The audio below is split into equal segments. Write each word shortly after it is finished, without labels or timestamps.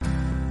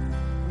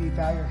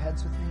bow your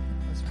heads with me?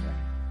 Let's pray.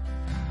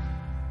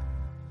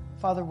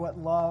 Father, what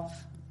love,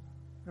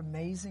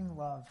 amazing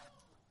love,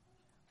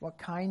 what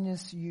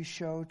kindness you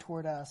show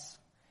toward us.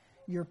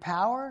 Your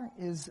power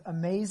is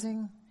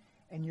amazing,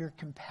 and your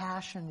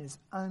compassion is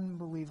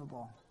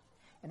unbelievable.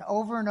 And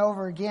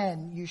over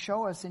again, you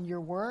show us in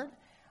your word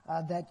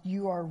that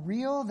you are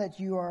real, that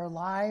you are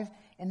alive,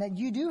 and that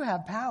you do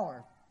have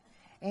power.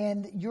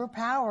 And your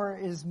power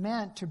is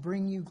meant to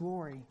bring you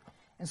glory.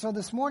 And so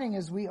this morning,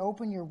 as we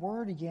open your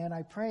word again,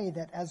 I pray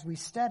that as we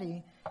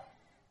study,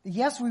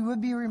 yes, we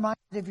would be reminded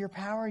of your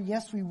power.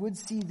 Yes, we would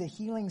see the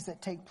healings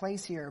that take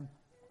place here.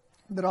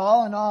 But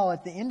all in all,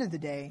 at the end of the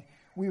day,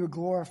 we would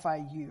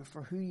glorify you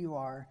for who you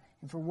are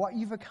and for what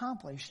you've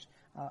accomplished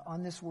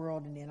on this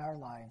world and in our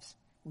lives.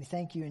 We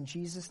thank you in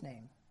Jesus'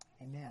 name.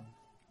 Amen.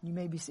 You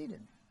may be seated.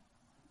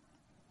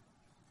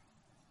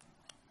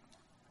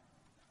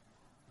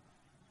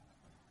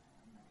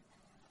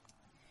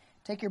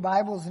 Take your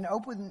Bibles and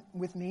open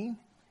with me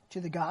to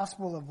the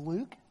Gospel of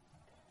Luke,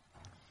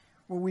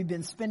 where we've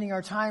been spending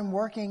our time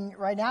working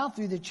right now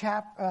through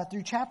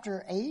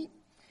chapter 8.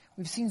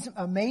 We've seen some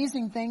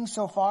amazing things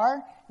so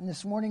far, and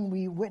this morning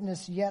we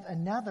witnessed yet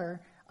another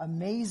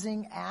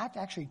amazing act,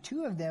 actually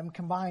two of them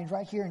combined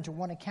right here into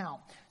one account.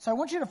 So I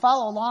want you to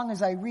follow along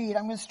as I read.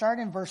 I'm going to start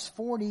in verse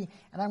 40,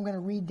 and I'm going to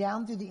read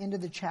down through the end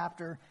of the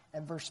chapter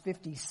at verse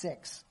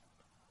 56.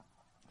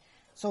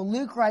 So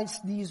Luke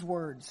writes these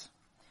words.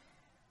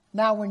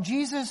 Now when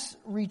Jesus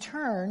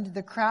returned,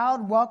 the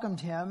crowd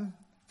welcomed him,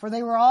 for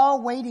they were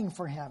all waiting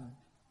for him.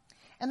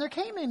 And there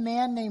came a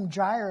man named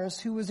Jairus,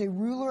 who was a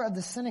ruler of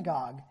the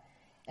synagogue.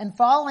 And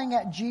falling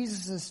at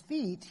Jesus'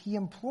 feet, he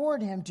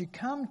implored him to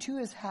come to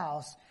his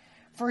house,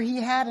 for he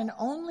had an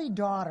only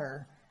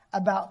daughter,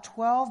 about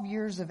 12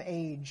 years of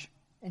age,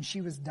 and she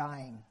was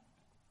dying.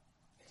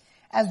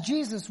 As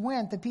Jesus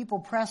went, the people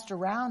pressed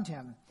around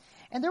him.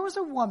 And there was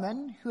a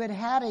woman who had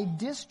had a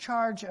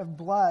discharge of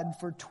blood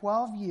for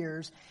 12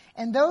 years,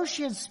 and though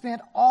she had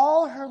spent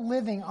all her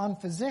living on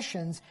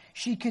physicians,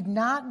 she could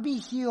not be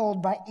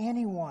healed by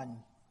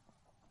anyone.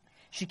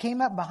 She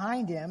came up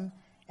behind him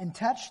and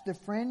touched the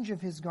fringe of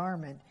his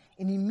garment,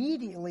 and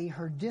immediately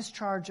her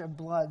discharge of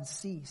blood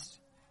ceased.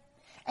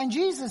 And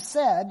Jesus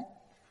said,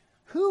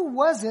 "Who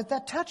was it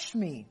that touched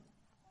me?"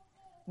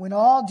 When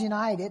all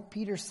denied it,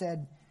 Peter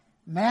said,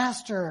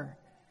 "Master,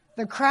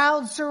 the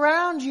crowds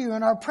surround you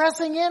and are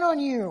pressing in on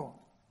you."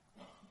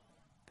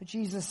 But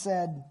Jesus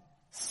said,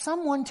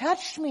 "Someone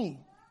touched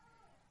me,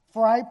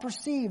 for I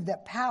perceive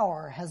that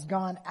power has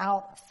gone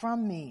out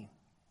from me."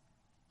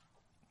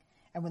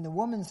 And when the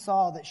woman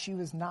saw that she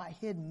was not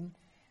hidden,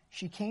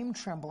 she came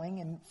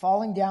trembling and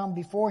falling down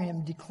before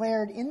him,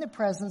 declared in the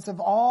presence of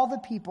all the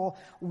people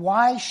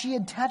why she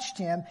had touched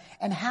him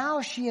and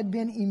how she had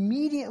been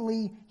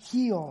immediately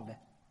healed.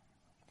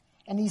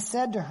 And he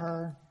said to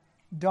her,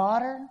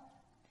 "Daughter,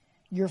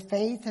 your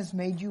faith has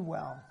made you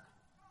well.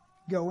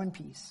 Go in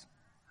peace."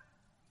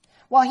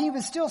 While he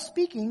was still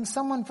speaking,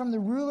 someone from the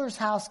ruler's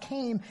house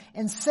came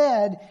and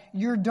said,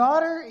 "Your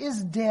daughter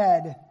is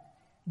dead.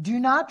 Do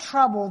not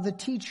trouble the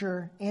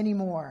teacher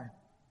anymore."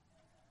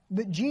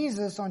 But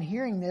Jesus, on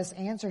hearing this,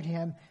 answered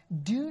him,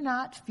 "Do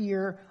not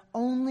fear,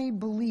 only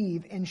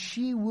believe, and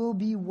she will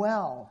be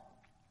well."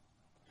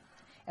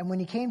 And when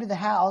he came to the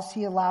house,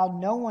 he allowed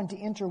no one to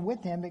enter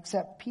with him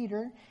except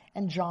Peter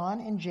and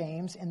John and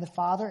James and the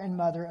father and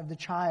mother of the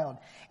child.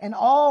 And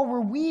all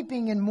were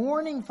weeping and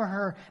mourning for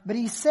her. But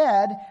he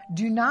said,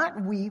 "Do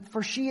not weep,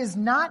 for she is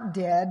not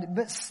dead,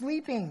 but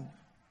sleeping."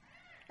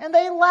 And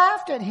they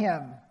laughed at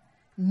him,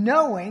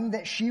 knowing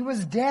that she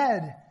was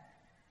dead.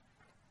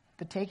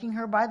 But taking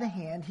her by the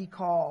hand, he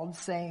called,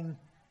 saying,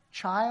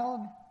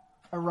 "Child,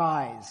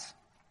 arise."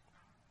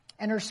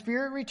 And her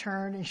spirit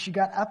returned, and she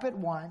got up at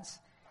once.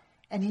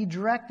 And he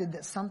directed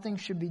that something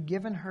should be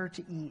given her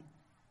to eat.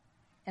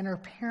 And her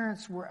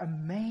parents were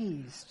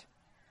amazed.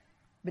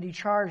 But he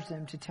charged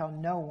them to tell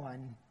no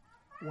one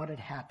what had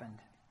happened.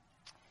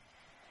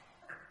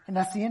 And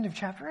that's the end of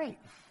chapter 8.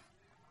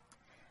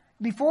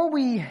 Before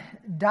we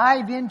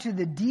dive into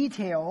the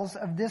details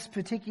of this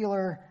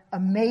particular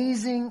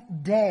amazing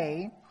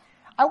day,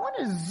 I want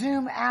to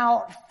zoom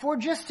out for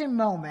just a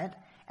moment,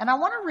 and I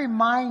want to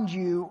remind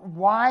you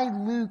why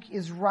Luke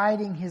is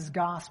writing his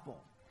gospel.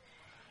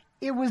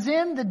 It was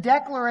in the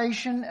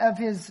declaration of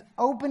his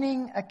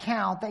opening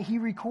account that he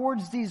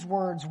records these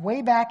words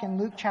way back in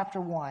Luke chapter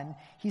 1.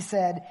 He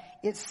said,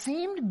 "It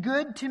seemed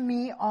good to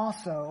me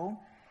also,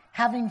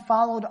 having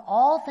followed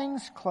all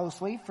things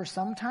closely for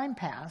some time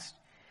past,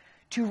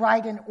 to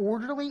write an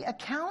orderly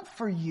account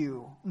for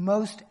you,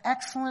 most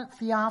excellent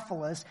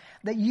Theophilus,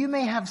 that you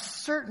may have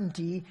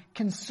certainty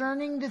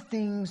concerning the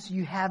things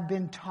you have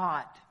been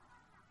taught."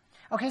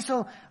 Okay,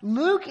 so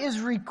Luke is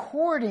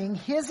recording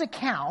his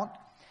account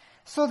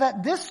so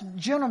that this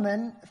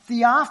gentleman,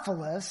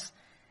 Theophilus,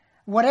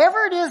 whatever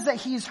it is that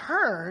he's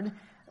heard,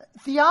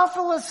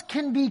 Theophilus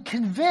can be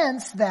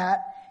convinced that,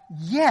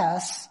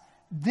 yes,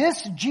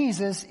 this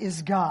Jesus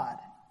is God.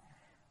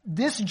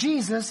 this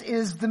Jesus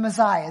is the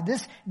Messiah.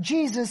 This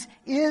Jesus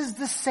is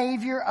the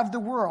Savior of the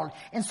world.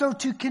 And so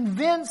to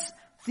convince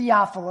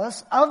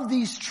Theophilus of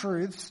these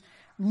truths,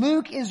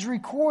 Luke is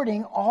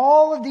recording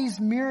all of these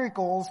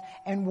miracles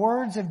and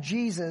words of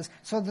Jesus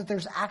so that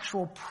there's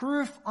actual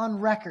proof on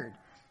record.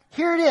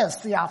 Here it is,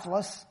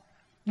 Theophilus.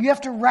 You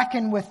have to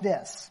reckon with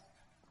this.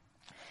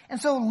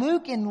 And so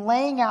Luke, in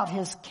laying out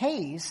his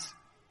case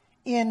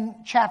in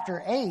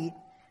chapter 8,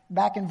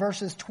 back in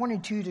verses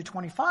 22 to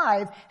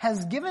 25,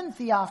 has given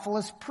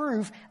Theophilus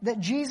proof that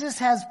Jesus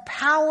has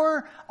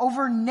power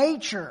over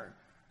nature.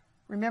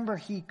 Remember,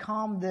 he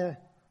calmed the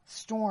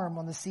storm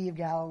on the Sea of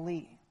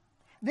Galilee.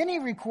 Then he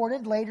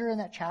recorded later in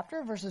that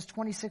chapter, verses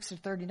 26 to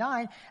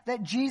 39,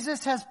 that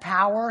Jesus has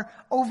power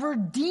over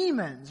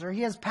demons, or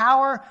he has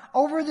power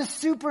over the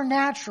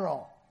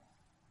supernatural.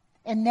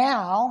 And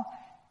now,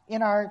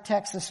 in our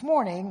text this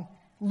morning,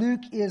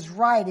 Luke is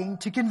writing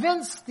to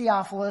convince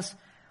Theophilus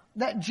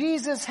that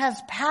Jesus has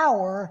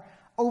power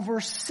over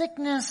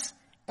sickness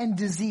and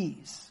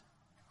disease.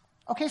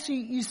 Okay, so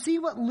you see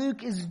what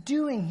Luke is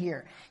doing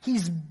here.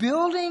 He's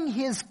building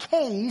his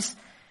case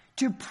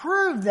to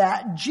prove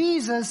that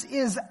Jesus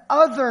is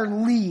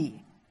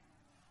otherly.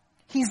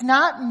 He's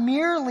not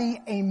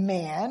merely a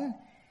man.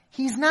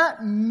 He's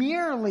not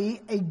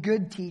merely a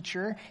good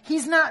teacher.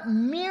 He's not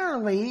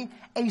merely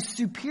a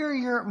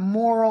superior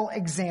moral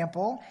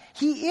example.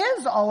 He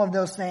is all of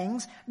those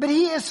things, but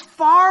he is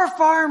far,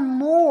 far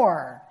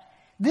more.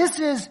 This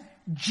is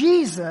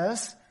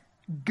Jesus,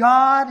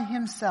 God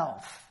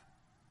himself.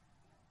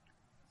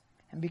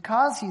 And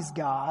because he's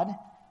God,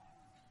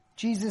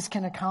 Jesus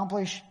can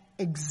accomplish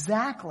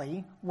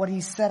exactly what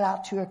he set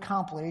out to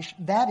accomplish.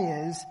 That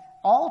is,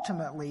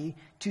 ultimately,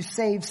 to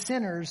save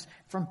sinners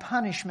from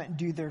punishment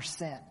due their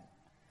sin.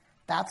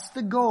 That's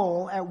the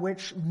goal at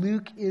which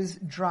Luke is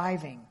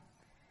driving.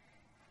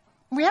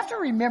 We have to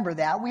remember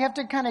that. We have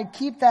to kind of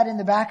keep that in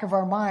the back of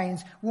our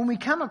minds when we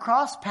come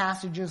across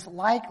passages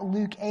like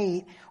Luke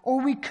 8, or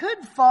we could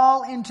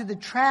fall into the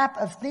trap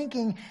of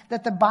thinking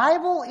that the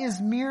Bible is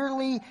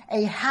merely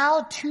a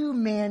how-to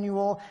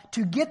manual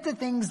to get the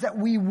things that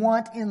we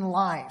want in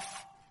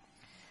life.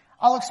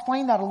 I'll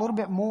explain that a little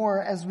bit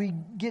more as we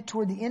get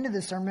toward the end of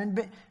the sermon,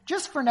 but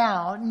just for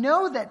now,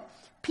 know that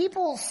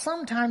people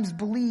sometimes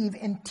believe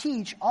and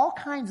teach all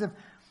kinds of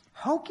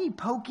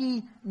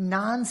hokey-pokey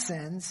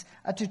nonsense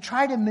to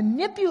try to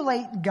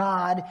manipulate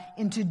God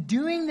into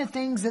doing the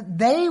things that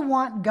they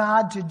want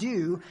God to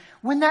do,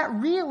 when that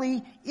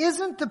really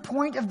isn't the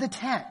point of the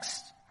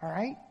text, all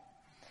right?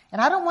 And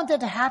I don't want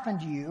that to happen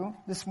to you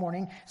this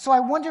morning, so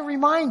I want to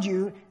remind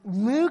you,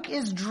 Luke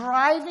is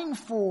driving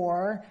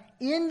for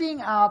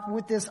ending up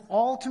with this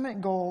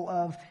ultimate goal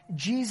of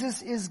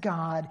Jesus is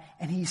God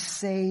and he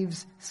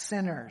saves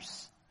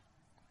sinners.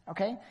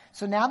 Okay?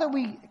 So now that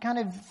we kind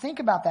of think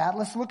about that,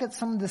 let's look at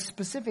some of the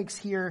specifics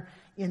here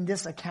in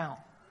this account.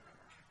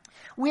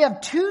 We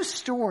have two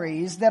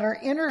stories that are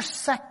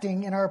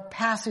intersecting in our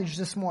passage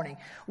this morning.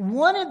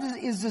 One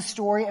is the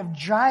story of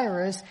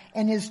Jairus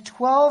and his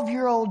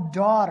 12-year-old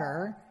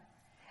daughter,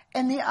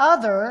 and the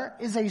other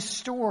is a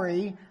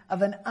story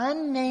of an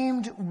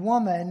unnamed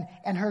woman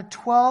and her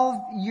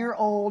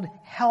 12-year-old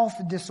health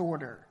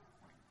disorder.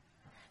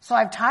 So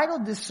I've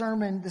titled this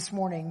sermon this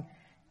morning,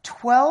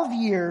 12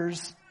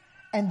 Years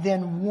and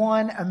Then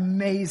One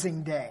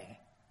Amazing Day.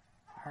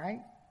 All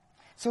right?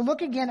 So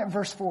look again at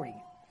verse 40.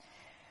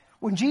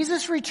 When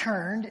Jesus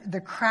returned,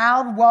 the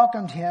crowd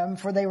welcomed him,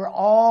 for they were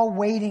all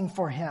waiting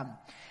for him.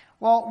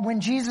 Well, when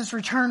Jesus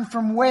returned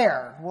from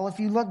where? Well, if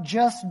you look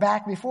just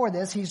back before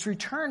this, he's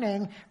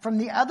returning from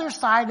the other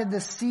side of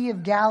the Sea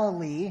of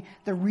Galilee,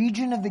 the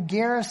region of the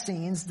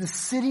Gerasenes, the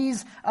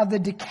cities of the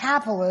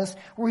Decapolis,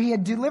 where he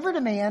had delivered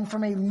a man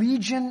from a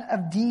legion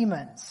of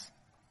demons.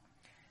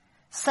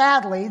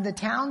 Sadly, the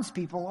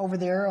townspeople over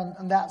there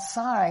on that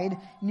side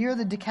near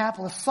the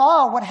Decapolis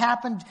saw what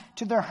happened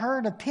to their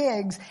herd of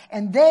pigs,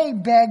 and they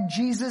begged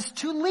Jesus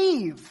to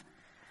leave.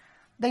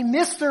 They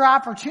missed their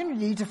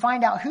opportunity to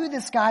find out who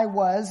this guy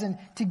was and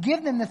to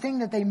give them the thing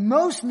that they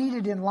most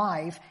needed in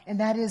life, and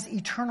that is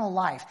eternal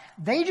life.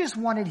 They just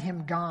wanted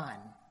him gone.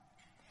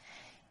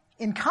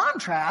 In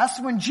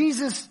contrast, when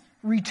Jesus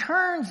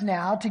returns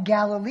now to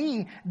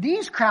Galilee,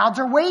 these crowds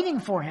are waiting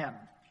for him.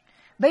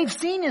 They've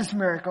seen his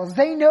miracles.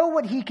 They know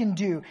what he can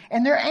do.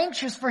 And they're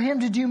anxious for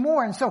him to do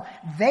more. And so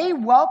they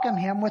welcome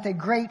him with a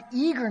great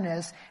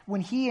eagerness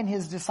when he and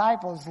his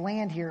disciples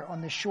land here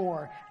on the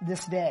shore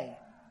this day.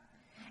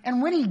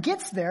 And when he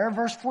gets there,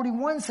 verse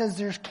 41 says,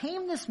 there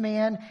came this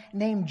man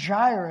named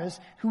Jairus,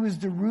 who was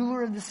the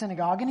ruler of the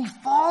synagogue, and he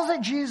falls at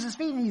Jesus'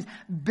 feet and he's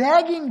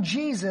begging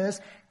Jesus,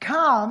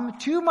 come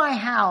to my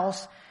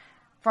house,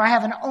 for I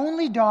have an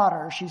only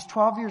daughter. She's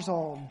 12 years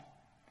old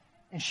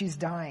and she's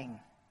dying.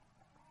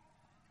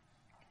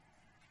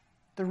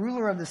 The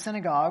ruler of the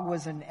synagogue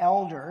was an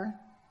elder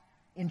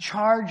in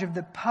charge of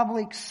the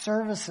public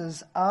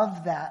services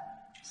of that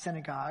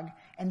synagogue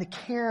and the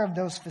care of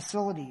those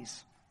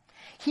facilities.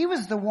 He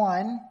was the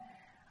one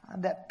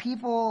that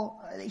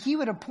he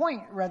would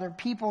appoint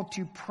people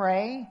to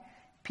pray,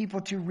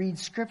 people to read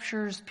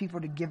scriptures,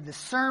 people to give the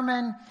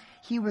sermon.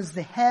 He was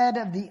the head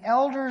of the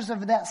elders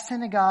of that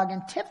synagogue,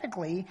 and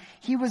typically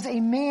he was a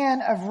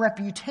man of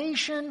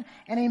reputation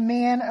and a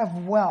man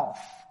of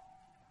wealth.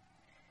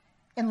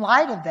 In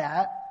light of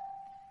that,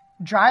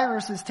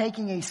 Jairus is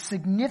taking a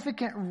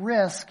significant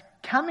risk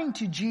coming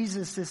to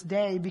Jesus this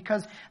day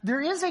because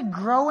there is a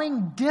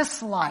growing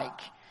dislike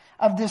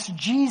of this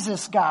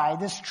Jesus guy,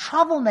 this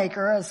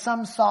troublemaker, as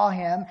some saw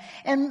him.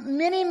 And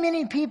many,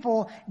 many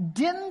people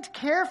didn't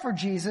care for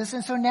Jesus.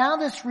 And so now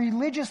this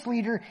religious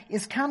leader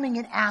is coming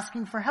and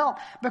asking for help.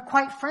 But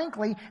quite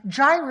frankly,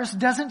 Jairus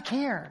doesn't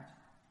care.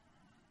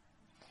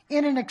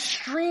 In an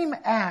extreme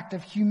act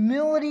of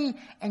humility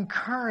and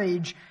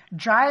courage,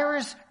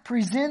 Jairus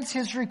presents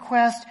his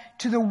request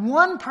to the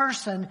one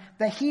person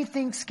that he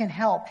thinks can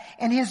help.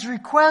 And his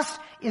request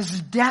is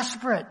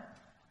desperate.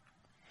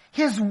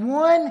 His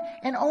one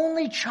and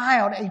only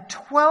child, a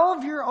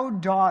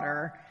 12-year-old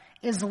daughter,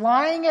 is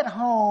lying at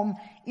home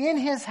in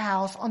his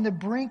house on the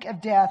brink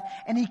of death.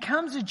 And he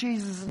comes to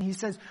Jesus and he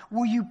says,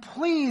 "Will you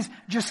please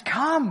just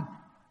come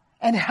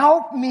and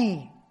help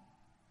me?"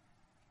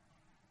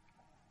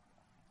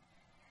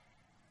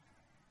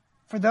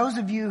 For those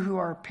of you who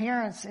are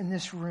parents in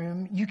this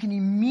room, you can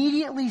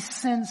immediately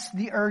sense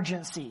the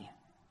urgency.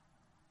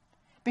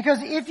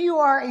 Because if you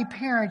are a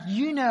parent,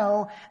 you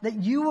know that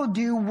you will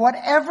do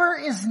whatever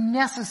is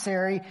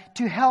necessary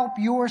to help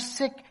your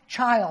sick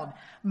child.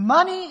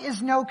 Money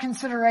is no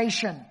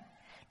consideration.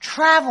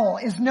 Travel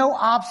is no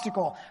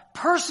obstacle.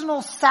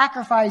 Personal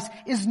sacrifice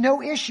is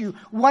no issue.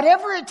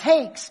 Whatever it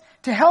takes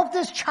to help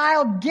this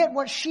child get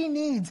what she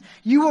needs,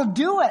 you will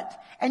do it.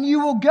 And you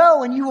will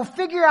go and you will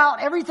figure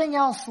out everything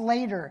else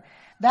later.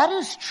 That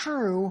is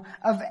true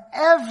of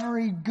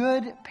every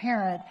good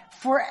parent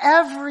for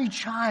every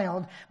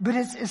child, but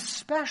it's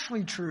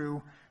especially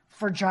true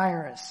for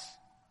Jairus.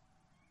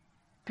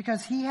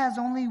 Because he has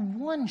only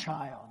one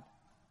child,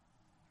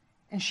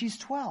 and she's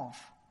 12.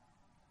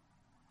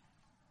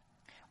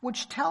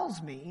 Which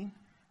tells me,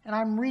 and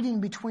I'm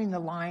reading between the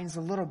lines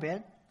a little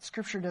bit,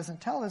 Scripture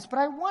doesn't tell us, but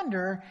I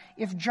wonder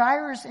if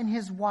Jairus and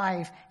his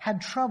wife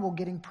had trouble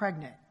getting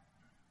pregnant.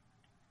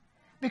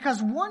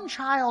 Because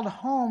one-child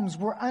homes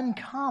were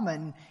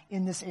uncommon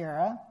in this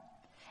era.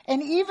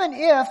 And even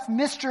if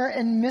Mr.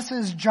 and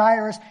Mrs.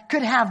 Jairus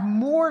could have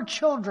more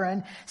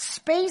children,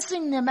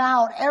 spacing them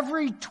out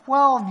every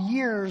 12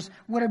 years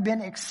would have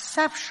been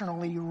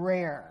exceptionally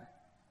rare.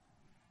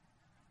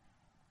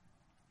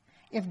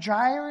 If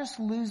Jairus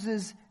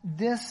loses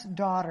this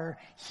daughter,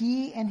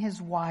 he and his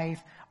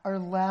wife are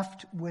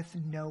left with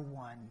no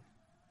one.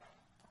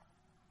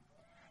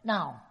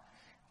 Now,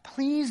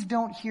 please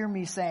don't hear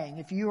me saying,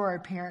 if you are a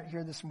parent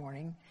here this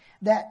morning,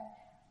 that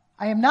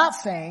I am not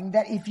saying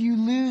that if you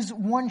lose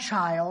one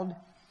child,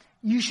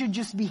 you should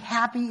just be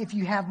happy if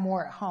you have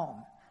more at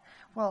home.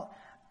 Well,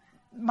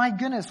 my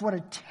goodness, what a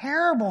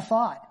terrible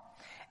thought.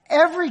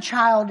 Every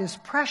child is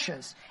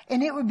precious,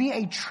 and it would be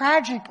a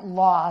tragic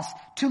loss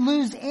to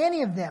lose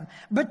any of them.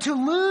 But to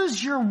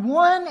lose your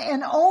one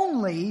and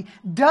only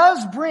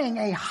does bring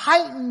a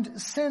heightened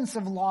sense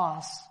of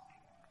loss.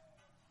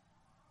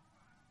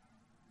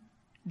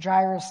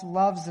 Jairus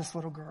loves this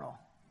little girl.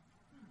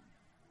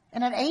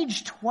 And at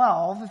age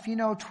 12, if you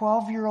know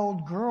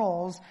 12-year-old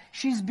girls,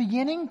 she's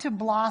beginning to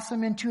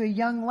blossom into a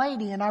young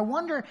lady. And I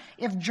wonder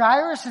if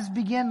Jairus has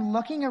begun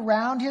looking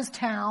around his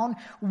town,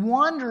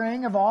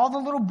 wondering of all the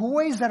little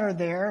boys that are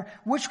there,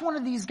 which one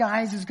of these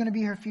guys is going to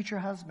be her future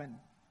husband.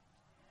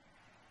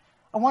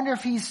 I wonder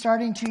if he's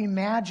starting to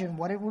imagine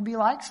what it would be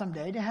like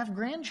someday to have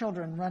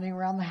grandchildren running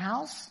around the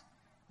house.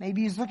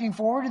 Maybe he's looking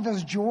forward to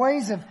those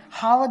joys of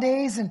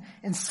holidays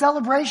and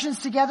celebrations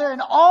together.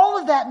 And all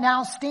of that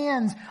now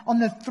stands on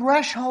the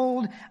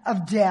threshold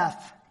of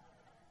death.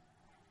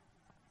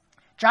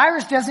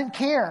 Jairus doesn't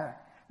care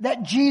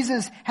that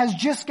Jesus has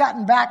just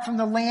gotten back from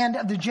the land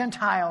of the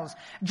Gentiles.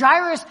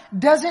 Jairus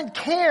doesn't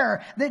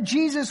care that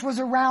Jesus was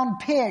around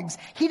pigs.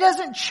 He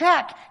doesn't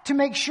check to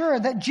make sure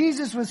that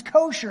Jesus was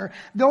kosher.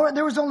 Though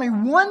there was only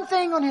one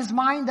thing on his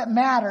mind that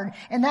mattered,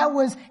 and that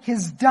was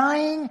his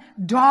dying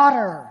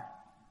daughter.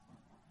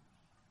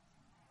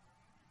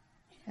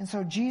 And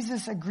so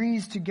Jesus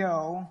agrees to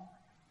go.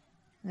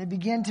 And they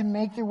begin to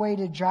make their way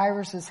to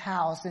Jairus'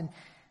 house. And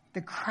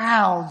the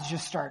crowds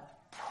just start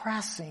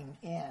pressing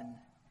in.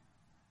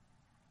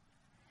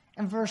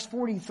 And verse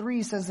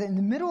 43 says that in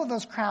the middle of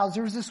those crowds,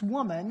 there was this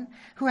woman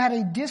who had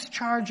a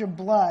discharge of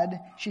blood.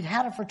 She'd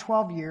had it for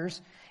 12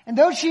 years. And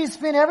though she had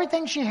spent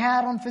everything she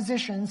had on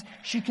physicians,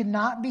 she could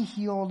not be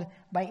healed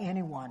by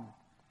anyone.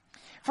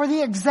 For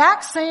the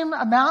exact same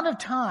amount of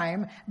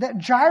time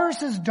that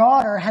Jairus'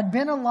 daughter had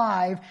been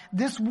alive,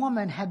 this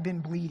woman had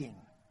been bleeding.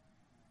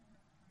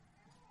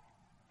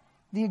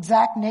 The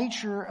exact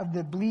nature of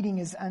the bleeding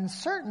is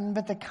uncertain,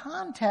 but the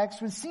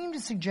context would seem to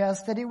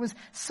suggest that it was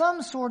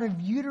some sort of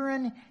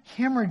uterine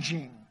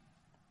hemorrhaging.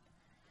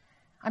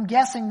 I'm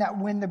guessing that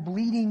when the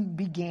bleeding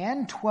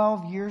began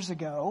 12 years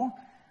ago,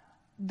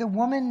 the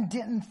woman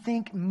didn't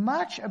think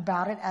much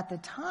about it at the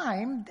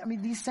time. I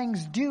mean, these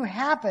things do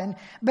happen.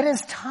 But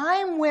as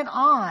time went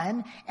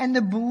on and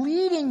the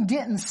bleeding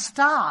didn't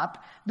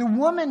stop, the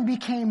woman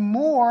became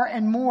more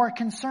and more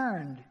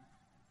concerned.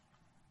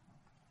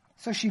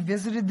 So she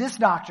visited this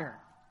doctor.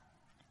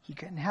 He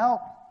couldn't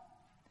help.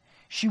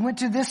 She went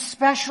to this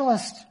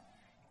specialist.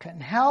 Couldn't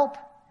help.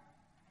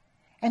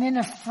 And in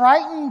a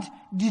frightened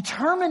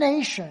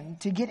determination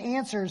to get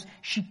answers,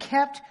 she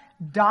kept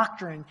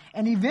doctoring.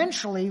 And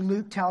eventually,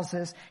 Luke tells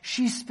us,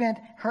 she spent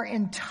her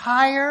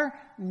entire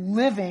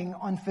living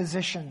on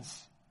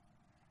physicians.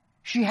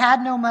 She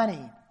had no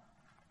money.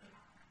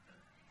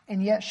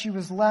 And yet she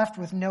was left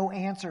with no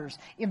answers.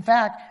 In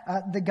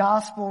fact, the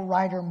gospel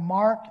writer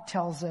Mark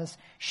tells us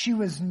she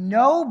was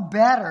no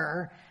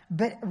better,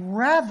 but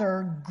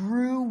rather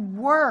grew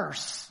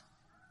worse.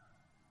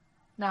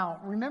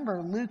 Now,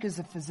 remember, Luke is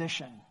a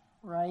physician,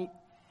 right?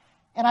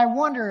 And I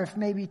wonder if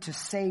maybe to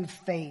save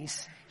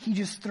face, he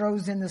just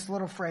throws in this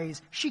little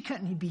phrase, she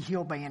couldn't be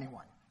healed by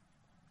anyone.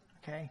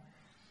 Okay?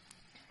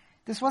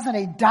 This wasn't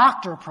a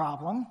doctor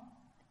problem.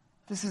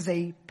 This is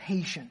a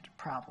patient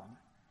problem.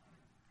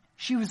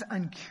 She was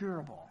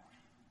uncurable.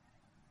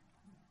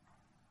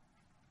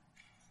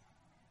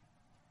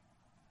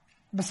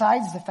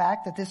 Besides the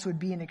fact that this would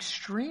be an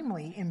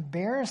extremely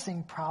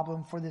embarrassing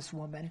problem for this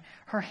woman,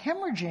 her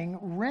hemorrhaging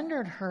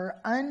rendered her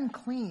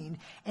unclean,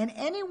 and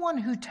anyone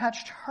who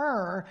touched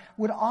her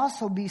would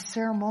also be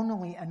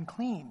ceremonially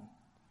unclean.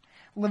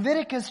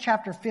 Leviticus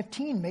chapter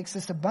 15 makes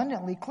this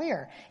abundantly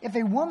clear. If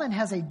a woman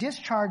has a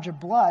discharge of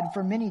blood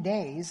for many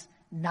days,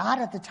 not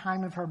at the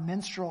time of her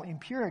menstrual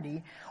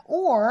impurity,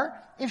 or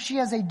if she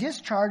has a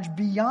discharge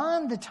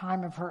beyond the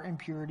time of her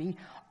impurity,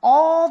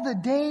 all the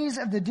days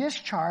of the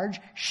discharge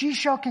she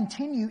shall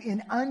continue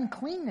in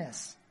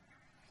uncleanness.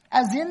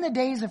 As in the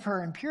days of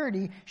her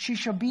impurity, she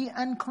shall be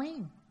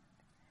unclean.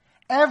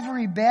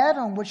 Every bed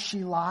on which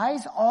she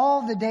lies,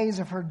 all the days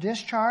of her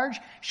discharge,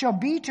 shall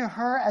be to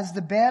her as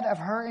the bed of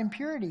her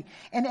impurity.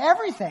 And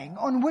everything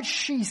on which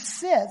she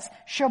sits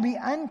shall be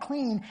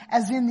unclean,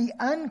 as in the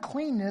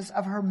uncleanness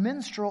of her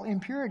menstrual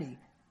impurity.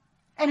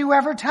 And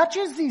whoever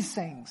touches these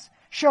things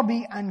shall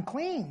be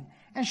unclean,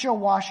 and shall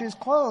wash his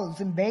clothes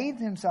and bathe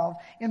himself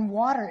in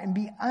water and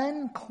be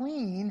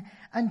unclean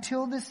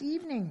until this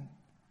evening.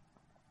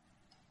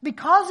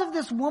 Because of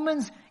this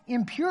woman's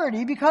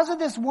impurity, because of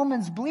this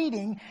woman's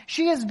bleeding,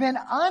 she has been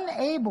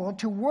unable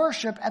to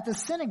worship at the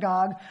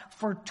synagogue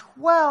for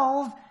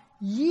 12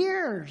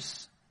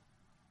 years.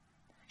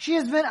 She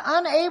has been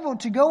unable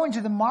to go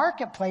into the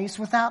marketplace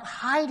without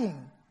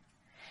hiding.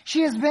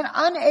 She has been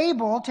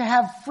unable to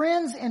have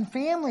friends and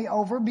family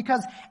over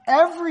because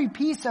every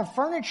piece of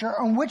furniture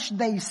on which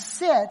they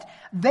sit,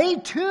 they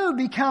too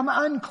become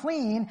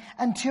unclean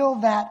until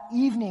that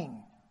evening.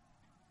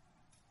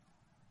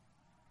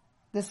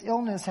 This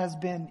illness has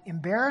been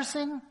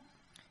embarrassing,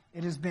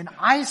 it has been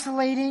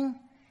isolating,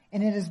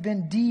 and it has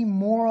been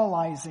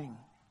demoralizing.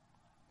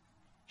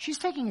 She's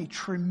taking a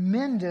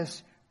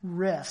tremendous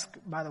risk,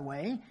 by the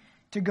way,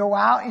 to go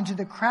out into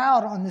the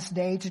crowd on this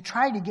day to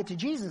try to get to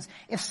Jesus.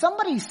 If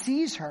somebody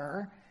sees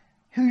her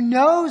who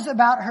knows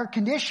about her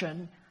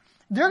condition,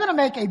 they're going to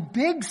make a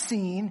big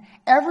scene.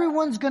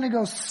 Everyone's going to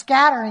go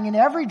scattering in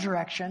every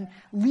direction,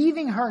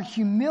 leaving her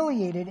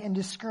humiliated and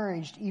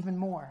discouraged even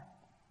more.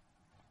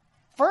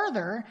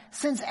 Further,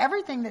 since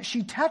everything that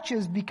she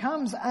touches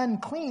becomes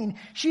unclean,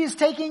 she is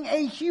taking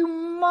a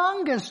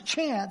humongous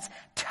chance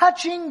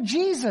touching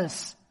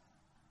Jesus.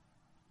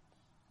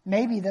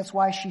 Maybe that's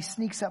why she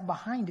sneaks up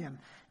behind him,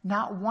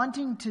 not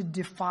wanting to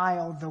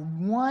defile the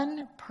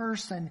one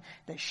person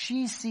that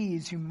she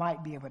sees who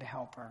might be able to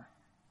help her.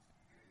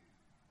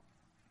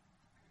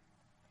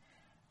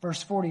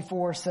 Verse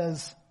 44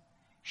 says,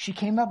 she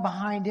came up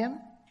behind him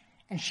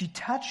and she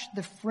touched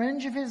the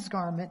fringe of his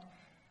garment,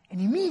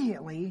 and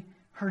immediately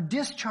her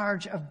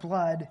discharge of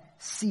blood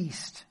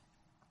ceased.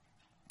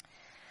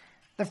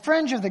 The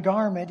fringe of the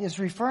garment is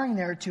referring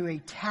there to a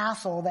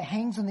tassel that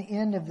hangs on the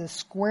end of the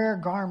square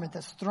garment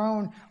that's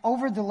thrown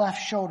over the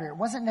left shoulder. It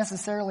wasn't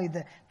necessarily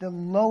the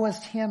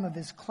lowest hem of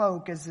his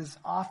cloak, as is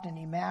often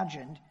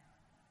imagined.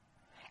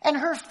 And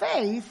her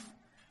faith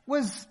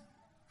was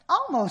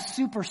almost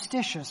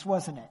superstitious,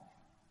 wasn't it?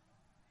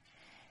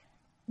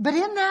 But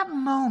in that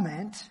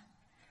moment,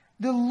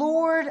 the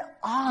Lord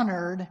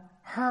honored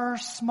her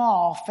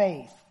small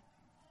faith.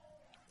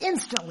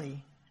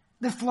 Instantly,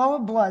 the flow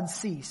of blood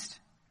ceased.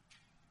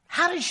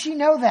 How did she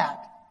know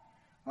that?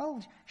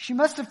 Well, she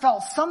must have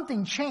felt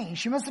something change.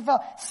 She must have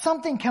felt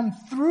something come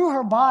through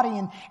her body,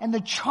 and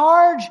the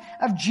charge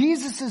of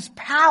Jesus'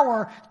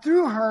 power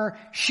through her,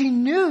 she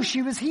knew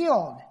she was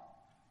healed.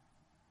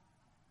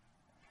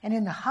 And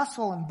in the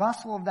hustle and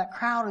bustle of that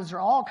crowd, as they're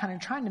all kind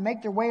of trying to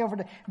make their way over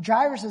to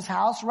Jairus'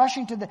 house,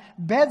 rushing to the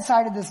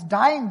bedside of this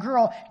dying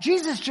girl,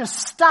 Jesus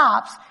just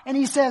stops and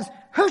he says,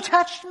 "Who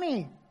touched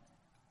me?"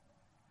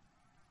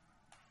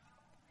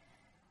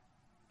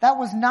 That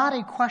was not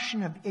a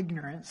question of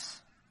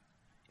ignorance.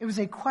 It was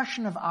a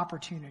question of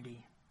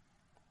opportunity.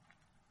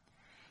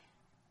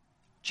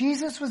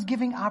 Jesus was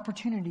giving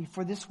opportunity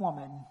for this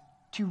woman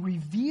to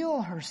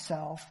reveal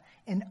herself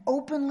and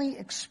openly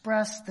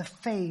express the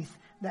faith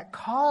that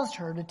caused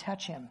her to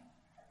touch him.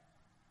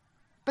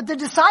 But the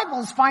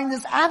disciples find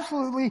this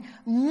absolutely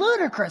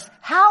ludicrous.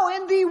 How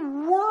in the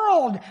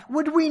world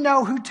would we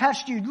know who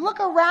touched you? Look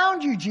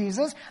around you,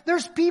 Jesus.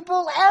 There's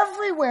people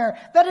everywhere.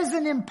 That is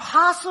an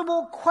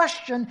impossible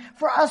question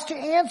for us to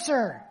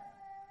answer.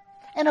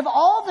 And of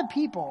all the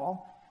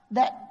people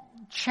that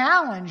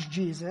challenged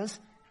Jesus,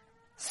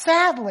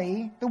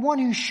 sadly, the one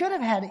who should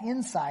have had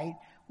insight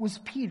was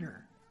Peter.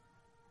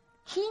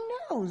 He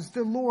knows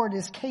the Lord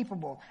is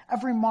capable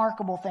of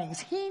remarkable things.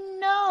 He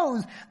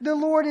knows the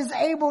Lord is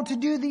able to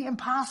do the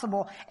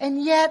impossible.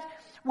 And yet,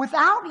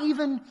 without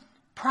even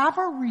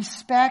proper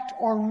respect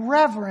or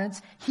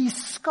reverence, he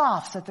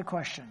scoffs at the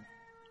question.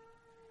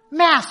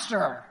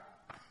 Master!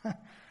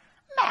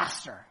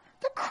 Master!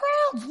 The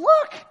crowds,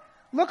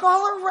 look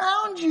all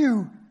around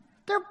you.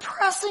 They're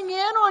pressing in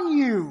on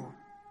you.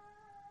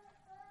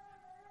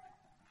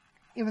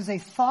 It was a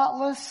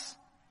thoughtless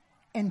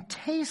and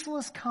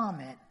tasteless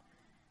comment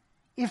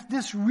if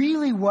this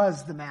really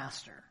was the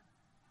master.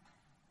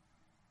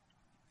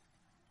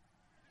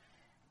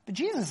 But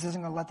Jesus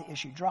isn't going to let the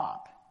issue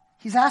drop.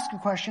 He's asked a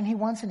question. He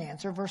wants an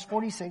answer. Verse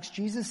 46,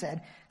 Jesus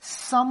said,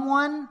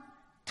 "Someone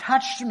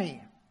touched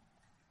me,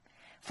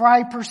 for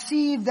I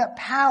perceive that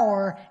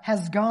power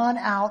has gone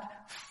out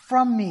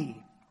from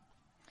me."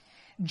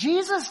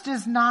 Jesus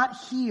does not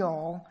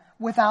heal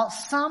without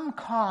some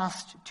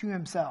cost to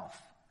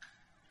himself.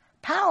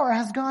 Power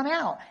has gone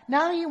out.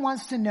 Now he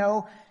wants to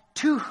know,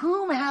 to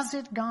whom has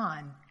it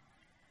gone?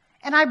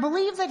 And I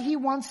believe that he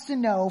wants to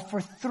know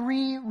for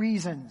 3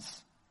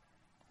 reasons.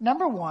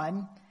 Number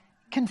 1,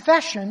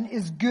 confession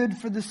is good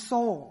for the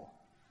soul.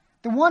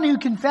 The one who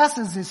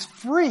confesses is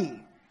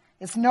free.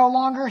 It's no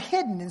longer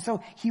hidden. And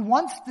so he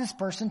wants this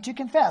person to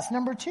confess.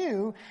 Number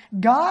 2,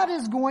 God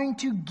is going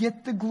to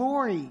get the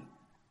glory.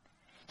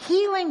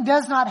 Healing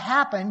does not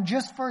happen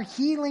just for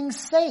healing's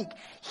sake.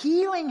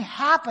 Healing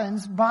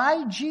happens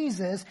by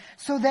Jesus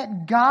so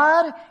that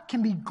God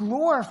can be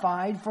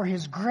glorified for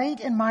his great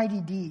and mighty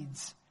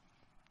deeds.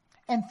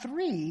 And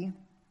 3,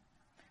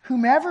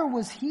 whomever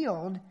was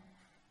healed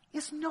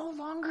is no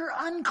longer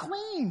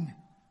unclean.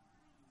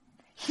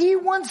 He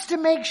wants to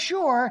make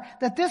sure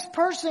that this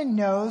person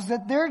knows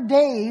that their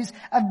days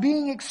of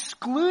being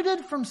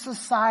excluded from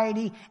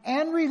society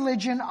and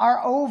religion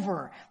are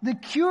over. The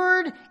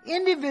cured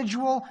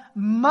individual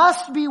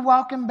must be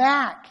welcomed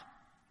back.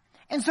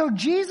 And so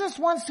Jesus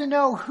wants to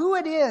know who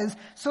it is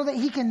so that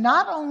he can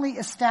not only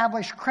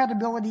establish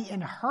credibility in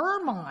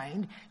her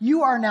mind,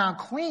 you are now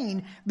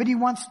clean, but he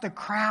wants the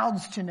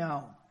crowds to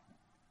know.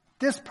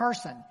 This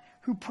person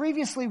who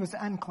previously was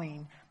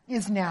unclean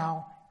is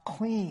now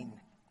clean.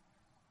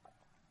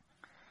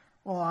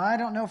 Well, I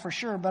don't know for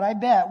sure, but I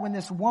bet when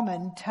this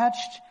woman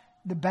touched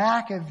the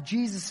back of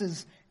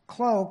Jesus'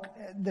 cloak,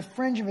 the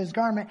fringe of his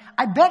garment,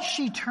 I bet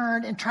she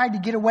turned and tried to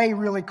get away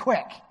really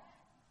quick.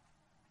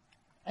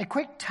 A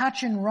quick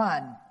touch and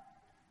run.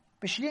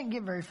 But she didn't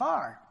get very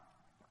far.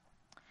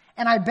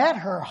 And I bet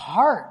her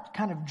heart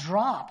kind of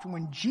dropped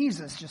when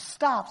Jesus just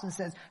stops and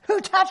says, "Who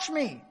touched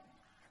me?"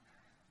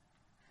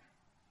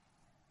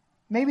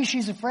 Maybe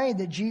she's afraid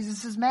that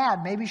Jesus is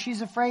mad. Maybe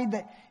she's afraid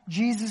that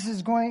Jesus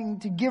is going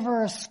to give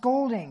her a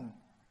scolding.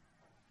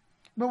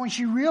 But when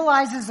she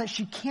realizes that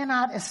she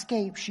cannot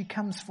escape, she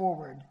comes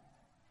forward.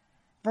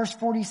 Verse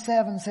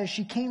 47 says,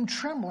 she came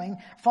trembling,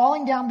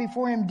 falling down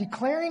before him,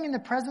 declaring in the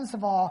presence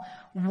of all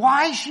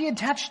why she had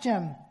touched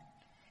him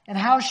and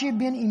how she had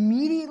been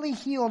immediately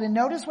healed. And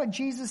notice what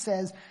Jesus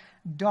says,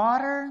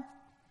 "Daughter,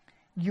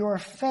 your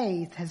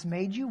faith has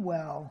made you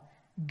well.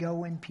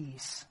 Go in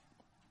peace."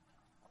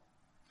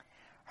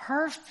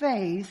 Her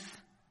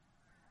faith,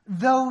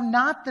 though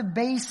not the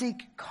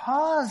basic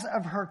cause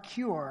of her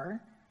cure,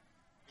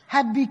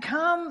 had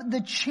become the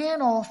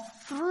channel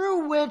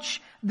through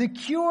which the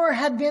cure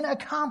had been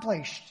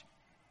accomplished.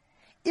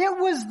 It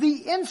was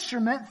the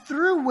instrument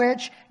through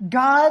which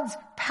God's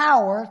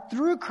power,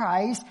 through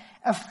Christ,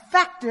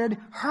 affected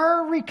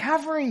her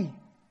recovery.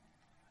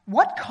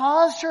 What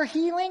caused her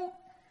healing?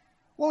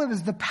 Well, it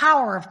was the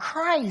power of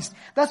Christ.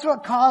 That's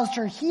what caused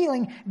her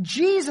healing.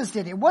 Jesus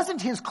did. It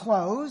wasn't his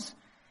clothes.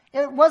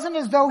 It wasn't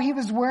as though he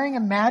was wearing a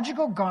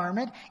magical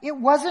garment. It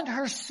wasn't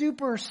her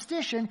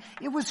superstition.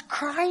 It was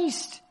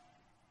Christ.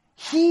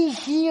 He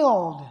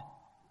healed.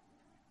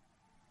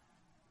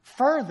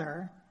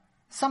 Further,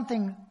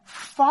 something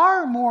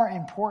far more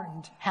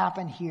important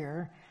happened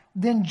here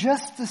than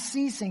just the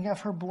ceasing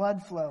of her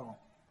blood flow.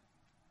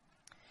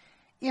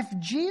 If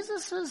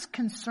Jesus'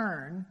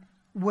 concern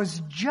was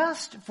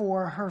just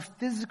for her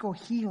physical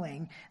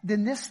healing,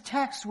 then this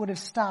text would have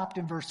stopped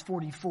in verse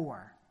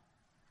 44.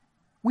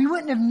 We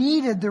wouldn't have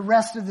needed the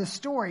rest of the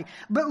story.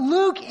 But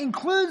Luke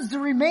includes the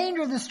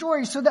remainder of the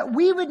story so that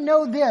we would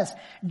know this.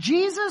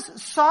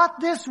 Jesus sought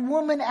this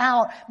woman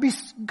out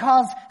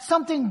because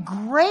something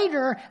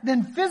greater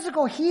than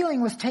physical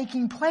healing was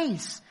taking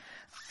place.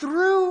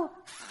 Through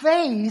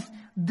faith,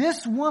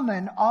 this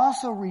woman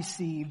also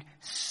received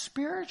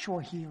spiritual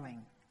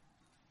healing.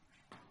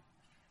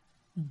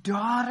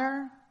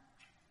 daughter,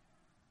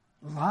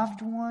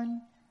 loved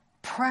one,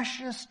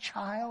 precious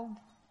child,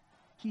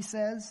 he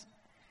says,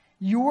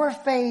 your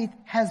faith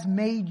has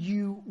made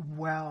you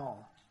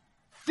well,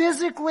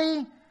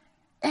 physically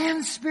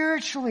and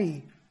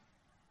spiritually.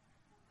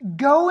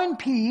 Go in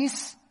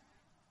peace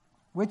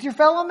with your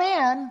fellow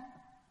man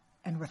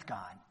and with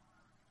God.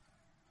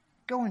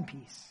 Go in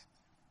peace.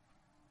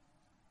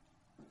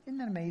 Isn't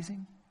that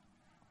amazing?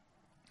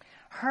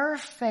 Her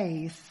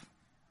faith,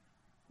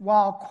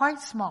 while quite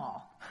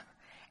small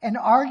and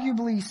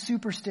arguably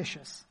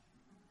superstitious,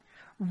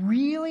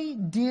 really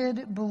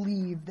did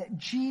believe that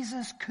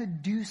Jesus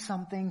could do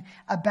something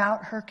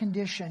about her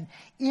condition.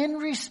 In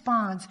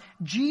response,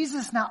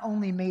 Jesus not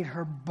only made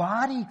her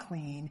body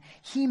clean,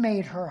 he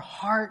made her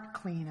heart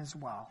clean as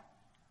well.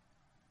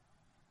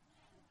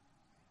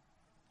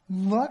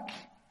 Look,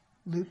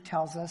 Luke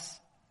tells us,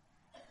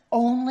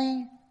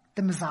 only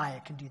the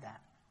Messiah can do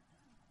that.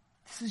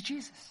 This is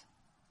Jesus.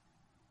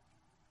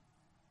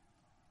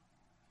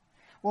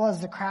 Well,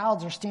 as the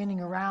crowds are standing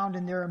around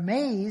and they're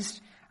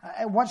amazed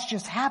at what's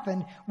just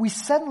happened, we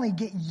suddenly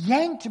get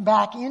yanked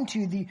back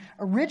into the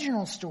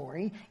original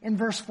story in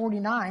verse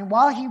 49.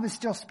 While he was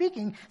still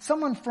speaking,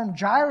 someone from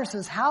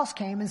Jairus' house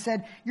came and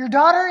said, your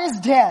daughter is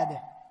dead.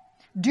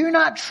 Do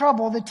not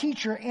trouble the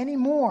teacher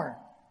anymore.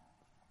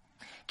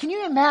 Can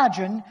you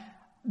imagine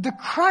the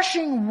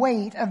crushing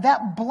weight of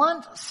that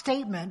blunt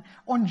statement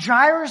on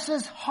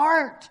Jairus'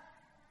 heart?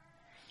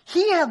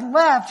 He had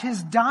left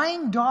his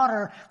dying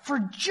daughter for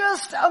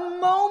just a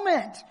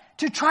moment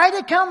to try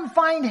to come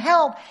find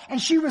help,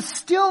 and she was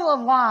still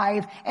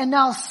alive, and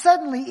now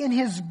suddenly in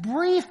his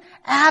brief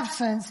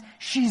absence,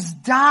 she's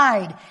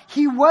died.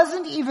 He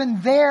wasn't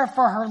even there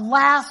for her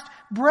last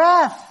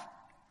breath.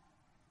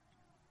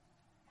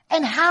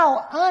 And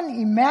how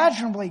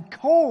unimaginably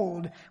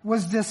cold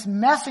was this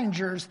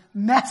messenger's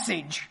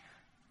message.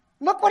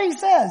 Look what he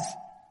says.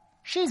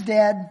 She's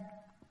dead.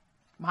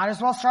 Might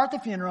as well start the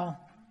funeral.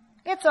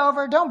 It's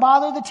over. Don't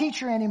bother the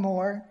teacher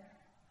anymore.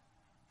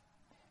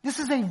 This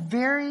is a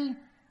very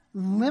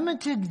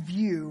limited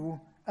view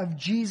of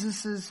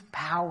Jesus'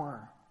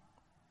 power.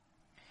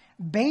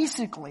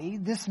 Basically,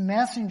 this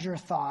messenger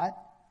thought,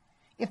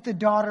 if the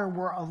daughter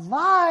were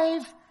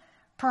alive,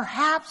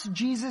 perhaps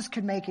Jesus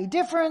could make a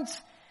difference,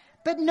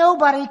 but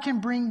nobody can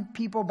bring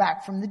people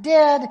back from the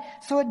dead,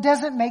 so it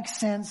doesn't make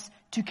sense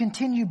to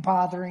continue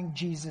bothering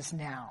Jesus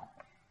now.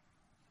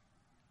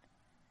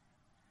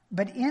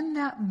 But in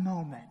that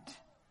moment,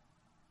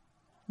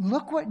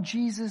 look what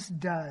Jesus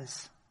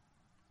does.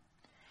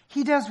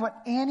 He does what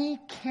any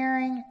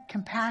caring,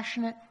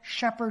 compassionate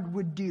shepherd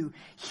would do.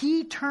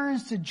 He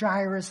turns to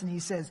Jairus and he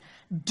says,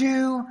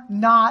 do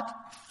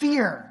not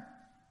fear.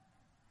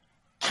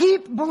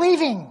 Keep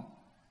believing.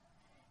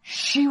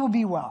 She will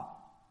be well.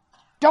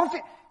 Don't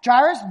fear.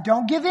 Jairus,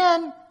 don't give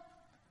in.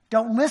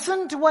 Don't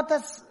listen to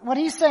what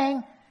he's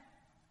saying.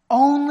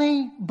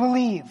 Only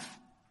believe.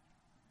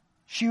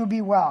 She will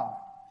be well.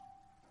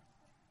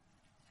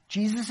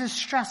 Jesus is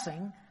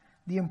stressing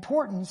the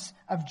importance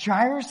of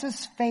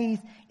Jairus'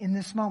 faith in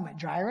this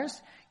moment.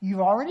 Jairus, you've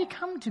already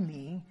come to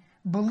me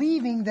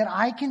believing that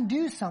I can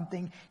do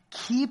something.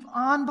 Keep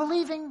on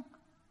believing.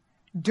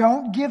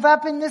 Don't give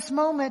up in this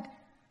moment.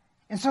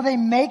 And so they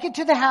make it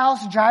to the house.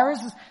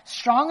 Jairus is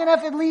strong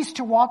enough at least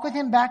to walk with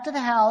him back to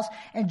the house.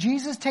 And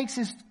Jesus takes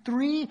his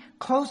 3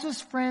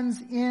 closest friends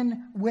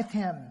in with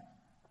him.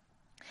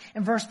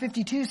 And verse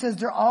 52 says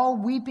they're all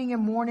weeping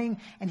and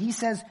mourning. And he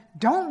says,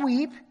 don't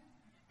weep.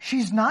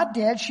 She's not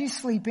dead, she's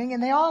sleeping,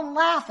 and they all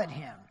laugh at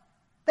him.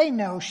 They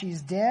know she's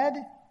dead.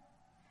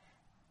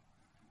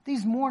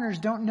 These mourners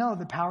don't know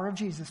the power of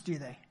Jesus, do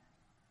they?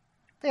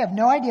 They have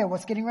no idea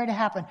what's getting ready to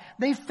happen.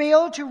 They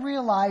fail to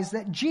realize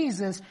that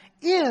Jesus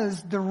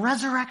is the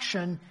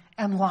resurrection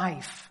and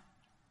life.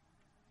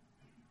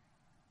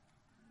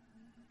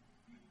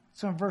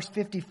 So in verse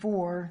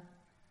 54,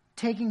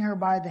 taking her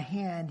by the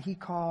hand, he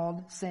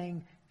called,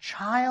 saying,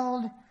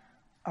 "Child,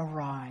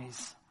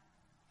 arise."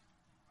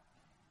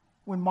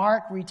 When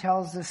Mark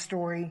retells this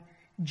story,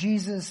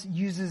 Jesus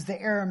uses the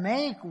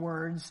Aramaic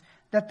words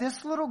that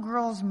this little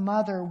girl's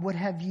mother would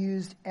have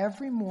used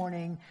every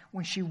morning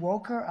when she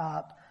woke her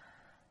up.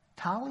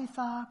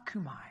 Talitha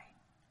kumai.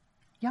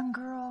 Young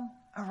girl,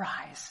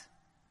 arise.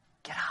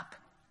 Get up.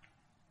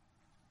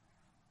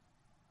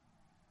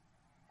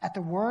 At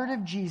the word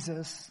of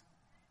Jesus,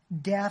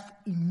 death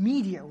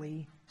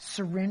immediately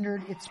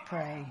surrendered its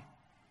prey,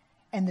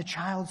 and the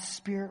child's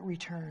spirit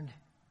returned.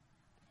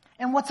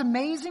 And what's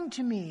amazing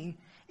to me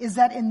is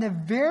that in the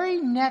very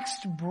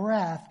next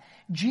breath,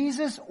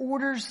 Jesus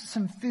orders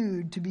some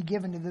food to be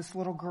given to this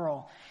little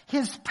girl.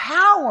 His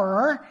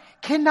power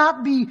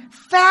cannot be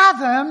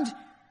fathomed,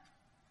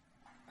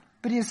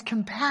 but his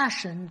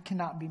compassion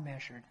cannot be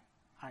measured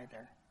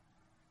either.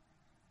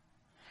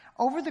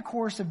 Over the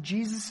course of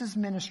Jesus'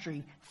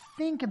 ministry,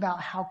 think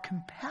about how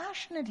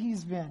compassionate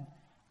he's been.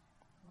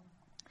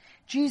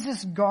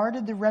 Jesus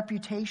guarded the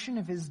reputation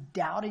of his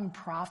doubting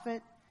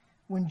prophet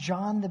when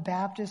John the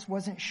Baptist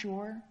wasn't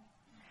sure.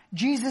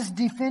 Jesus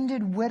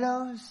defended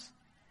widows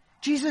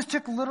Jesus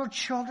took little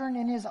children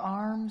in his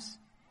arms.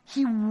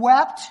 He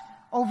wept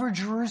over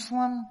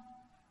Jerusalem.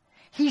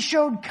 He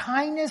showed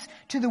kindness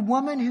to the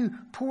woman who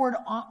poured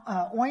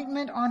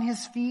ointment on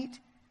his feet.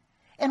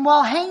 And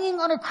while hanging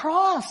on a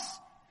cross,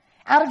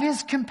 out of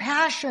his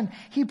compassion,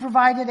 he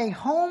provided a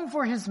home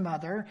for his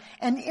mother,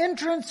 an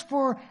entrance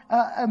for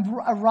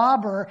a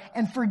robber,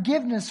 and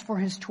forgiveness for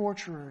his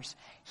torturers.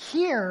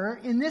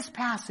 Here, in this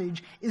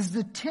passage, is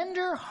the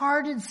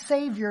tender-hearted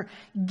Savior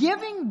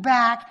giving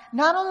back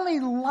not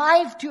only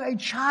life to a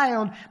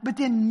child, but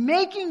then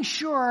making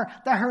sure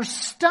that her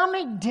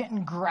stomach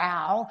didn't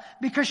growl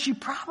because she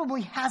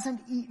probably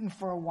hasn't eaten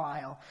for a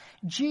while.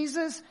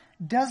 Jesus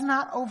does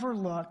not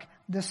overlook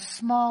the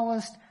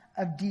smallest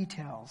of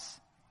details.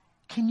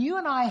 Can you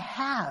and I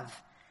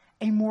have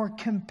a more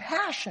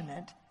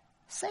compassionate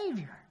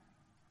Savior?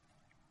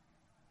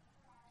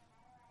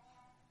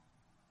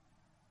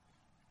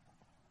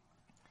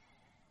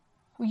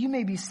 Well, you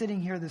may be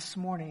sitting here this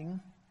morning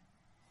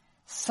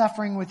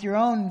suffering with your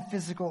own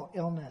physical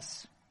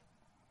illness.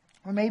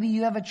 Or maybe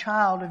you have a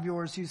child of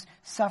yours who's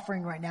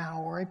suffering right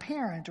now, or a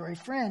parent or a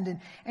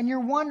friend, and you're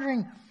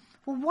wondering,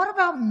 well, what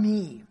about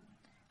me?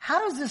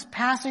 How does this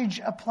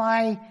passage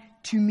apply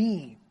to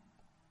me?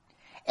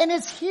 And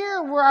it's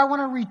here where I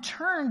want to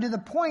return to the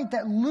point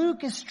that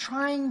Luke is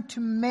trying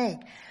to make.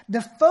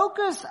 The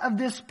focus of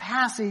this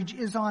passage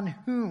is on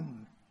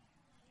whom?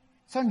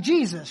 It's on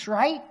Jesus,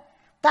 right?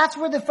 That's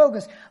where the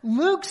focus.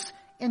 Luke's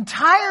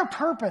entire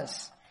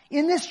purpose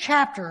in this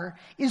chapter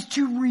is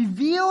to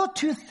reveal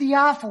to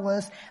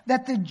Theophilus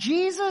that the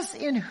Jesus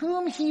in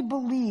whom he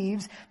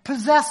believes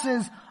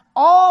possesses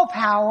all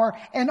power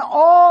and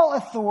all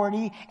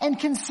authority and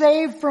can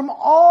save from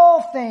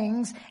all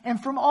things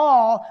and from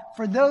all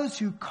for those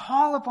who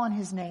call upon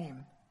his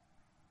name.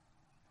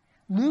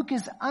 Luke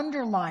is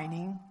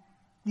underlining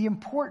the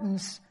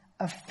importance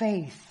of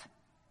faith.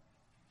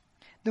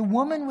 The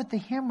woman with the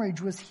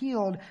hemorrhage was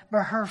healed,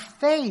 but her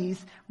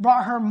faith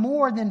brought her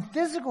more than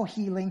physical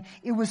healing.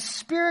 It was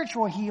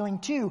spiritual healing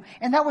too,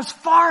 and that was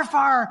far,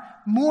 far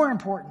more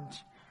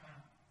important.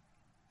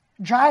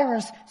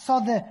 Jairus saw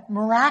the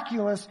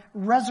miraculous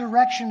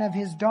resurrection of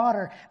his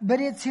daughter, but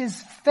it's his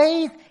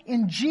faith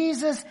in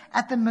Jesus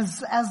as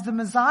the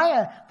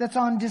Messiah that's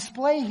on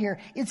display here.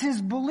 It's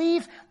his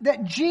belief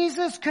that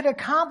Jesus could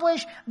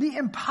accomplish the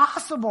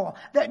impossible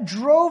that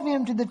drove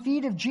him to the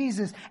feet of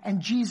Jesus,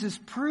 and Jesus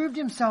proved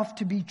himself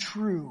to be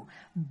true.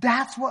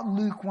 That's what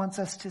Luke wants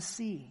us to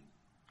see.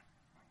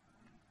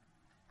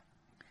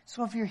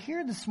 So if you're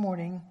here this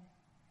morning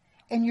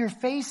and you're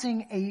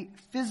facing a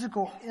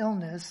physical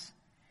illness,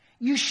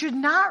 you should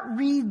not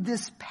read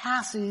this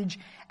passage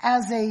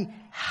as a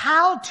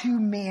how-to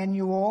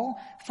manual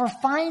for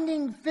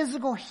finding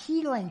physical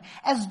healing,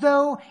 as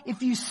though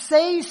if you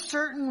say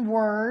certain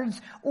words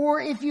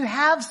or if you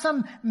have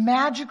some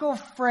magical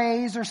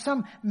phrase or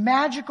some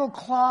magical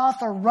cloth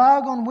or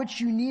rug on which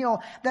you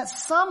kneel, that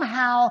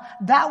somehow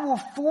that will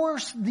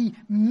force the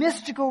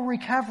mystical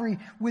recovery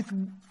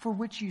for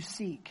which you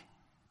seek.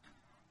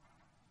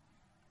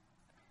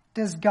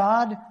 Does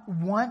God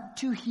want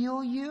to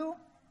heal you?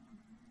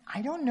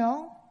 I don't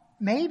know.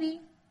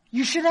 Maybe.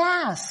 You should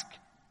ask.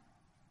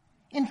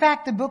 In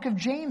fact, the book of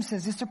James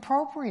says it's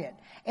appropriate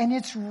and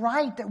it's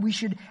right that we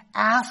should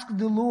ask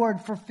the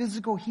Lord for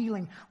physical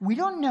healing. We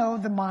don't know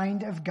the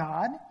mind of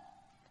God.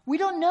 We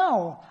don't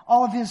know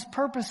all of his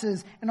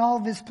purposes and all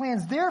of his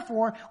plans.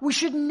 Therefore, we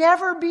should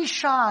never be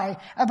shy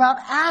about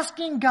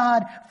asking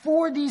God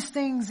for these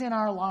things in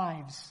our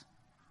lives.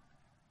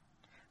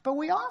 But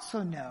we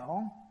also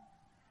know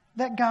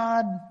that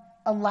God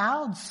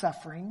allowed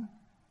suffering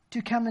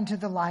to come into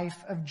the life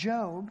of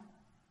Job.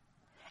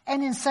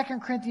 And in 2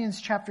 Corinthians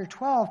chapter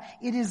 12,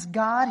 it is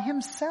God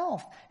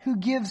himself who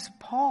gives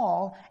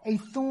Paul a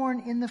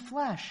thorn in the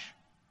flesh.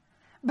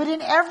 But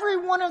in every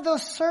one of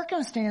those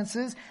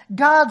circumstances,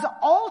 God's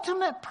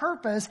ultimate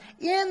purpose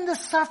in the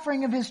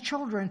suffering of his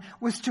children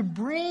was to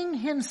bring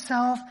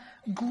himself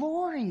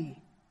glory.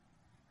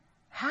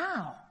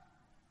 How?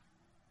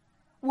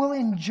 Well,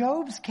 in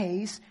Job's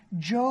case,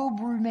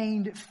 Job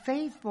remained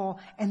faithful,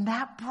 and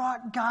that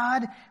brought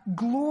God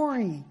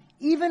glory,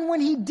 even when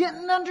he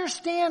didn't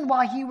understand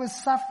why he was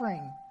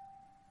suffering.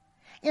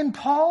 In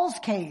Paul's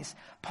case,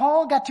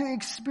 Paul got to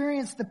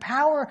experience the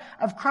power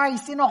of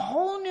Christ in a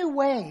whole new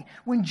way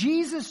when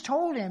Jesus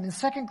told him in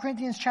 2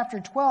 Corinthians chapter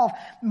 12,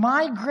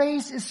 "My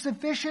grace is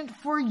sufficient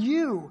for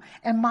you,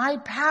 and my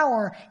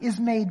power is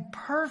made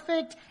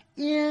perfect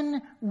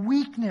in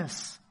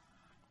weakness."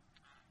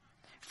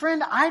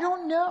 Friend, I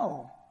don't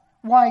know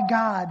why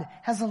God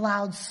has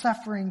allowed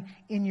suffering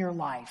in your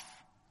life.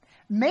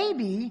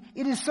 Maybe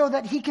it is so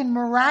that he can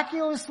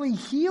miraculously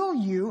heal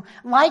you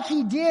like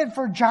he did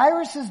for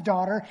Jairus'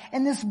 daughter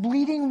and this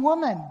bleeding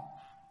woman.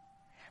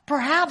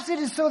 Perhaps it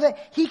is so that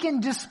he can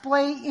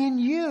display in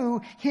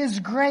you his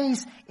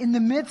grace in the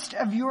midst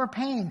of your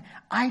pain.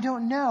 I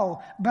don't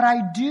know, but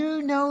I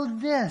do know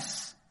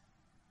this.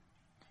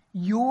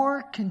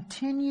 Your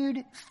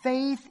continued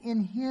faith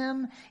in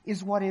him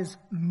is what is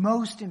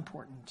most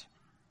important.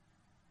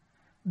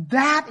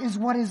 That is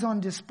what is on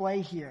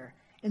display here.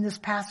 in this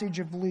passage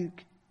of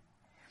Luke.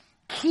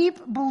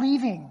 Keep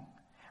believing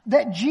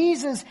that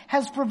Jesus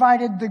has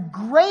provided the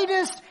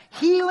greatest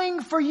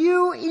healing for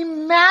you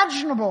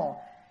imaginable,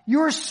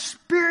 your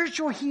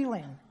spiritual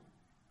healing.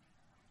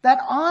 That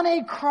on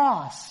a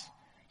cross,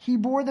 he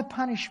bore the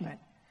punishment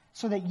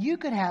so that you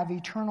could have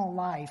eternal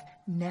life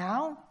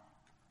now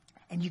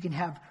and you can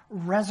have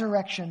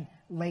resurrection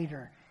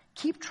later.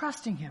 Keep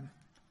trusting him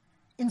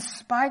in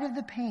spite of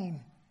the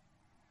pain.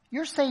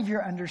 Your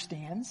Savior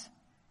understands.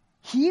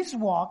 He's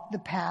walked the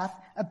path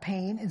of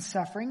pain and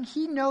suffering.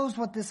 He knows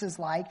what this is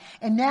like.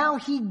 And now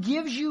he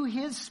gives you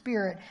his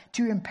Spirit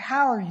to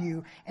empower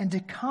you and to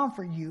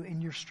comfort you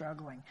in your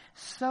struggling.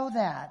 So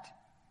that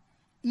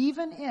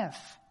even if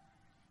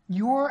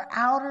your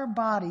outer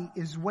body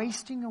is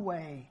wasting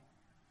away,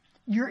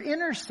 your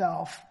inner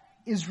self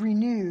is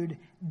renewed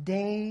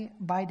day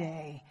by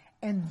day.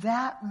 And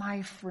that,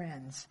 my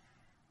friends,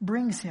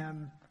 brings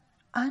him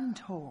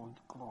untold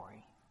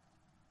glory.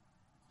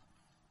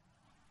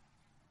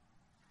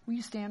 Will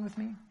you stand with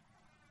me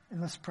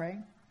and let's pray?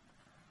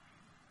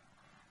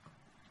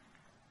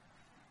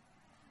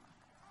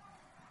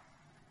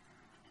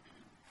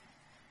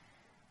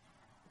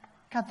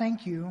 God,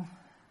 thank you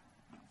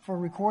for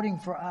recording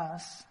for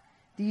us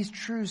these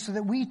truths so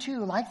that we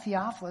too, like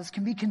Theophilus,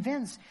 can be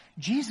convinced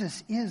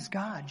Jesus is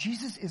God.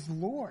 Jesus is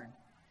Lord.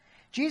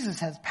 Jesus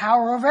has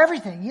power over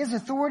everything. He has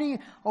authority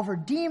over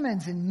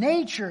demons and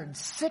nature and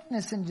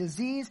sickness and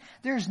disease.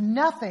 There's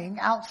nothing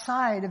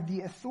outside of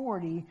the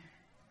authority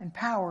and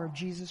power of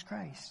Jesus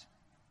Christ.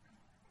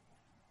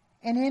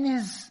 And in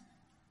his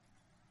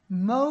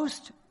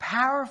most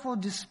powerful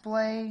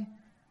display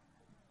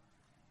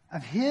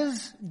of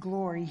his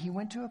glory, he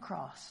went to a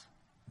cross.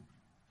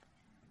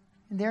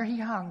 And there he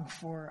hung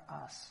for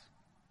us.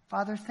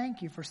 Father,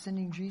 thank you for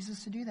sending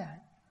Jesus to do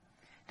that.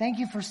 Thank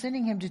you for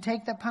sending him to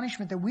take that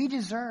punishment that we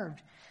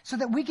deserved so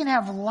that we can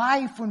have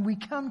life when we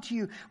come to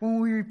you, when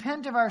we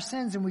repent of our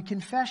sins and we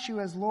confess you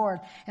as Lord.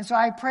 And so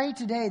I pray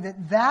today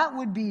that that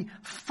would be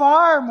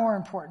far more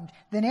important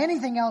than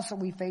anything else that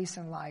we face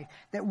in life,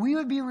 that we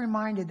would be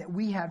reminded that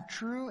we have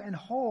true and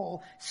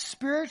whole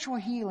spiritual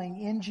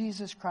healing in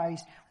Jesus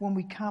Christ when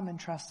we come and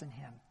trust in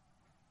him.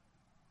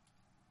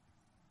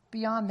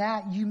 Beyond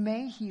that, you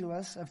may heal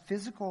us of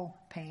physical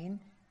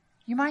pain.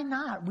 You might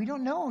not. We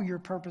don't know your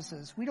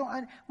purposes. We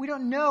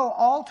don't know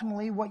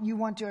ultimately what you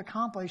want to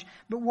accomplish.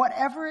 But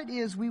whatever it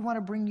is, we want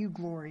to bring you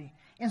glory.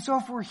 And so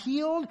if we're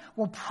healed,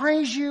 we'll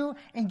praise you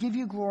and give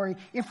you glory.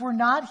 If we're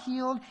not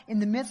healed, in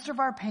the midst of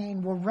our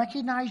pain, we'll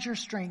recognize your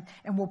strength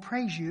and we'll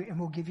praise you and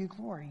we'll give you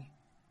glory.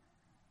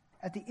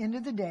 At the end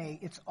of the day,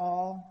 it's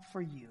all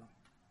for you.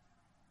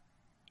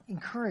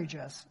 Encourage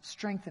us,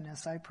 strengthen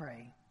us, I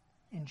pray.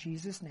 In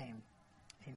Jesus' name.